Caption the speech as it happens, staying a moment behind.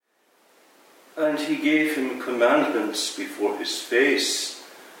And he gave him commandments before his face,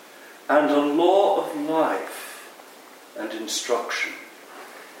 and a law of life and instruction.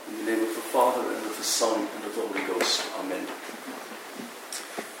 In the name of the Father, and of the Son, and of the Holy Ghost. Amen.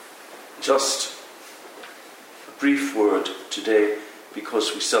 Just a brief word today,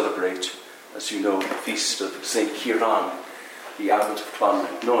 because we celebrate, as you know, the feast of St. Ciaran, the abbot of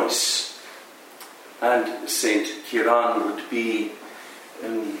Clonmacnoise. And St. Ciaran would be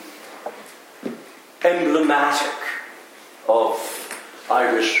emblematic of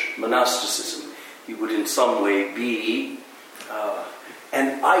Irish monasticism. He would in some way be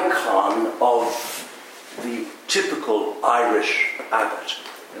an icon of the typical Irish abbot.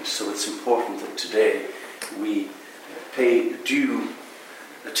 And so it's important that today we pay due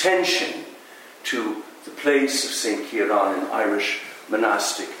attention to the place of St. Ciaran in Irish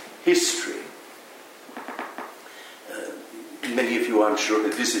monastic history. Many of you, I'm sure,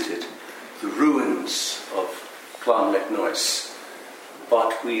 have visited the ruins of Clonmacnoise,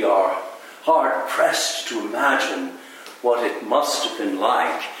 but we are hard-pressed to imagine what it must have been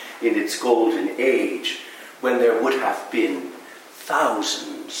like in its golden age, when there would have been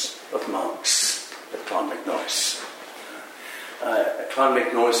thousands of monks at Clonmacnoise.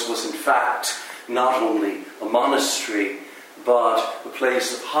 Clonmacnoise was in fact not only a monastery, but a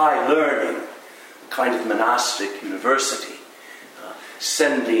place of high learning, a kind of monastic university,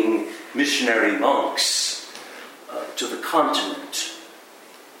 sending missionary monks to the continent.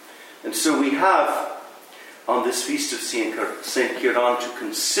 And so we have, on this feast of St. Ciaran, to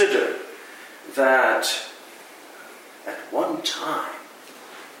consider that at one time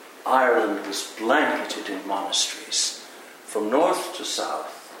Ireland was blanketed in monasteries from north to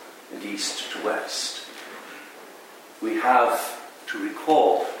south and east to west. We have to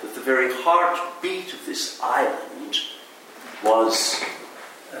recall that the very heartbeat of this island was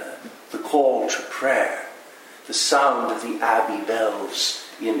the call to prayer, the sound of the abbey bells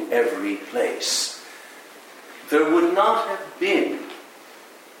in every place. There would not have been,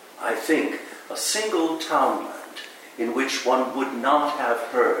 I think, a single townland in which one would not have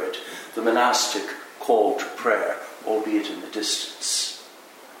heard the monastic call to prayer, albeit in the distance.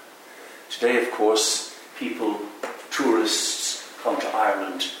 Today, of course, tourists come to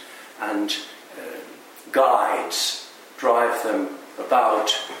Ireland, and guides drive them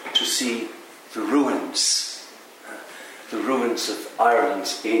about to see the ruins of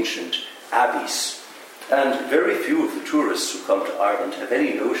Ireland's ancient abbeys. And very few of the tourists who come to Ireland have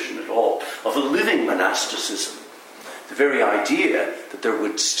any notion at all of a living monasticism. The very idea that there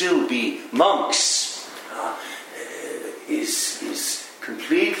would still be monks is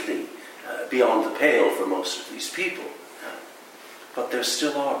completely beyond the pale for most of these people. But there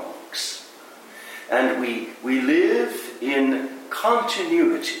still are monks. And we live in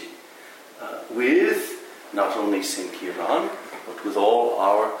continuity with not only St. Ciaran, but with all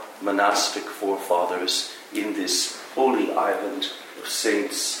our monastic forefathers in this holy island of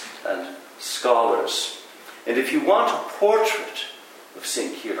saints and scholars. And if you want a portrait of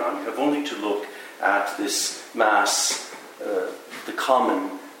St. Ciaran, you have only to look at this Mass, the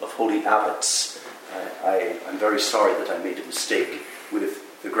Common of Holy Abbots. I'm very sorry that I made a mistake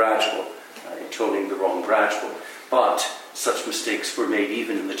with the gradual, intoning the wrong gradual. But such mistakes were made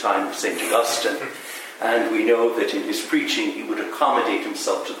even in the time of St. Augustine. And we know that in his preaching he would accommodate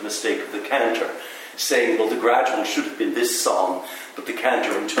himself to the mistake of the cantor, saying, well, the gradual should have been this psalm, but the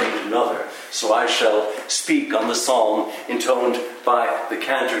cantor intoned another. So I shall speak on the psalm intoned by the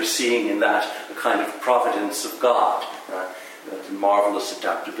cantor, seeing in that a kind of providence of God, the marvelous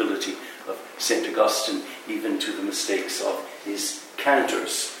adaptability of St. Augustine, even to the mistakes of his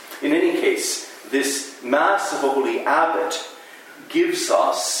cantors. In any case, this Mass of a Holy Abbot gives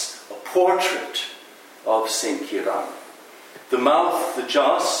us a portrait of St. Ciaran. The mouth of the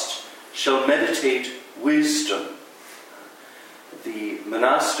just shall meditate wisdom. The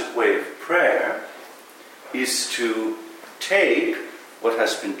monastic way of prayer is to take what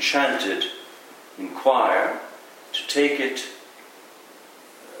has been chanted in choir, to take it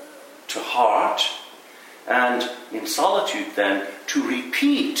to heart, and in solitude then to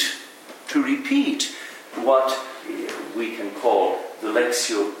repeat what we can call the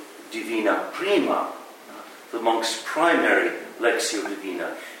Lectio Divina Prima, the monk's primary Lectio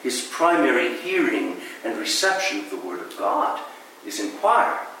Divina. His primary hearing and reception of the Word of God is in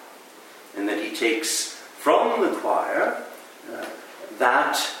choir. And then he takes from the choir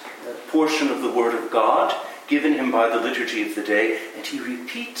that portion of the Word of God given him by the liturgy of the day, and he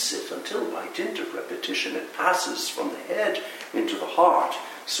repeats it until, by dint of repetition, it passes from the head into the heart.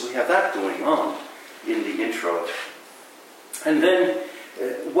 So we have that going on in the introit. And then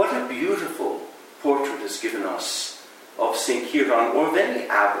what a beautiful St. Kieran, or of any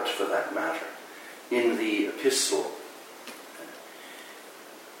abbot for that matter, in the epistle,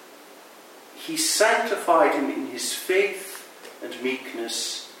 he sanctified him in his faith and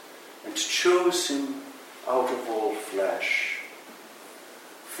meekness, and chose him out of all flesh.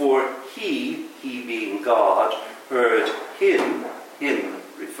 For he being God, heard him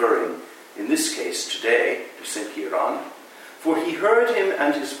referring in this case today to St. Kieran, for he heard him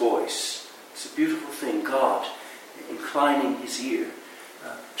and his voice. It's a beautiful thing, God inclining his ear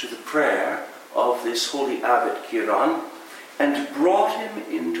to the prayer of this holy abbot Kieran, and brought him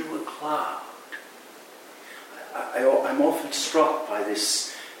into a cloud. I'm often struck by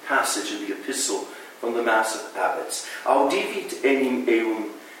this passage in the epistle from the Mass of Abbots. Audivit enim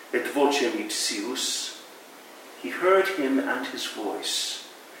eum et vocem ipsius. He heard him and his voice,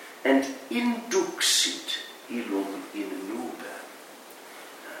 and induxit illum in nube.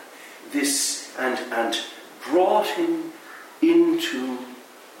 This, and brought him into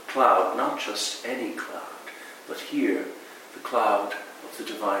a cloud, not just any cloud, but here, the cloud of the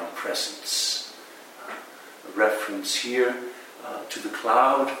divine presence. A reference here to the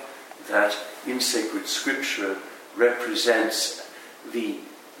cloud that in sacred scripture represents the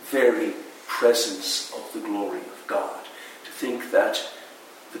very presence of the glory of God. To think that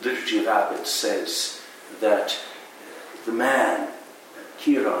the Liturgy of Abbots says that the man,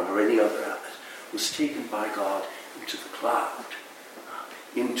 Kieran or any other abbot, was taken by God into the cloud,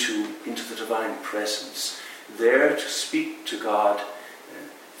 into the divine presence, there to speak to God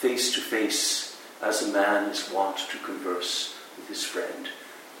face to face as a man is wont to converse with his friend.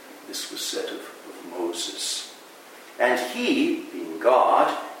 This was said of Moses. And he, being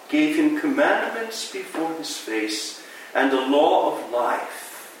God, gave him commandments before his face and a law of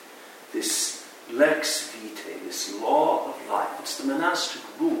life. This lex vitae, this law of life. It's the monastic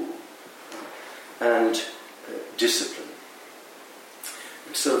rule and discipline.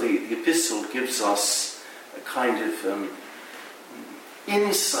 And so the epistle gives us a kind of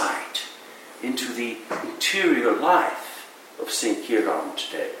insight into the interior life of St. Kieran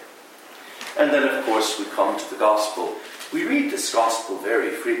today. And then, of course, we come to the Gospel. We read this Gospel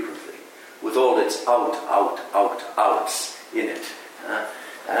very frequently, with all its outs in it.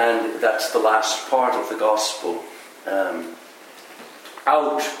 And that's the last part of the Gospel.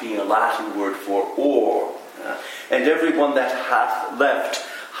 Out being a Latin word for or. And everyone that hath left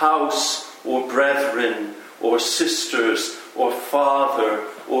house or brethren or sisters or father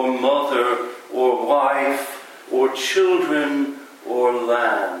or mother or wife or children or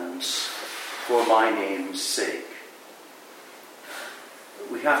lands for my name's sake.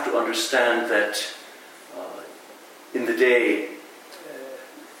 We have to understand that in the day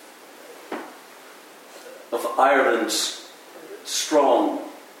of Ireland's strong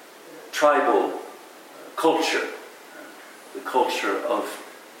tribal culture, the culture of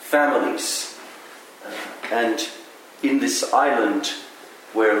families, and in this island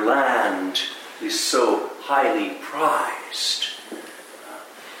where land is so highly prized,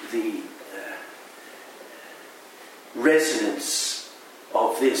 the resonance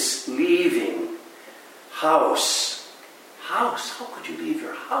of this leaving house, how could you leave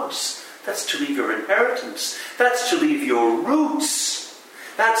your house? That's to leave your inheritance. That's to leave your roots.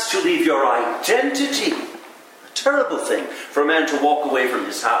 That's to leave your identity. A terrible thing for a man to walk away from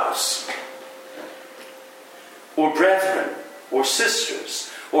his house. Or brethren, or sisters,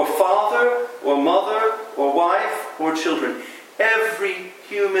 or father, or mother, or wife, or children. Every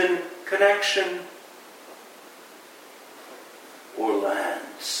human connection. Or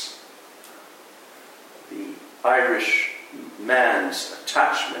lands. The Irish man's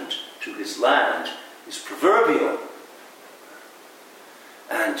attachment to his land is proverbial.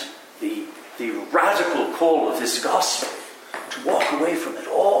 And the radical call of this gospel to walk away from it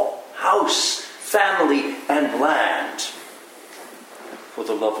all, house, family, and land, for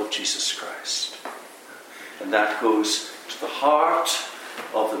the love of Jesus Christ. And that goes to the heart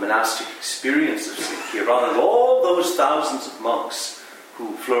of the monastic experience of St. Kieran and all those thousands of monks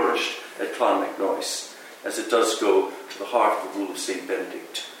who flourished at Clonmacnoise, as it does go to the heart of the rule of St.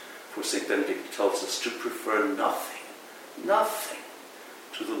 Benedict. For St. Benedict tells us to prefer nothing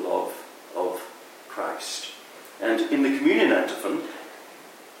to the love of Christ. And in the communion antiphon,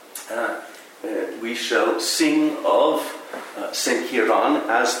 we shall sing of St. Kieran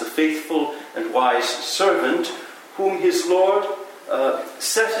as the faithful and wise servant whom his Lord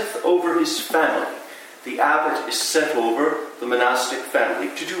setteth over his family. The abbot is set over the monastic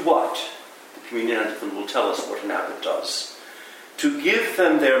family. To do what? The communion antiphon will tell us what an abbot does. To give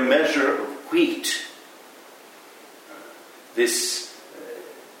them their measure of wheat. This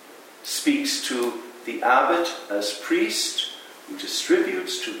speaks to the abbot as priest who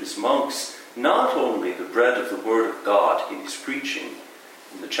distributes to his monks not only the bread of the Word of God in his preaching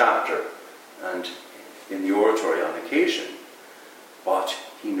in the chapter and in the oratory on occasion, but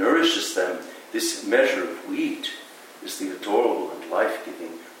he nourishes them. This measure of wheat is the adorable and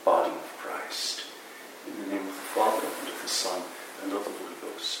life-giving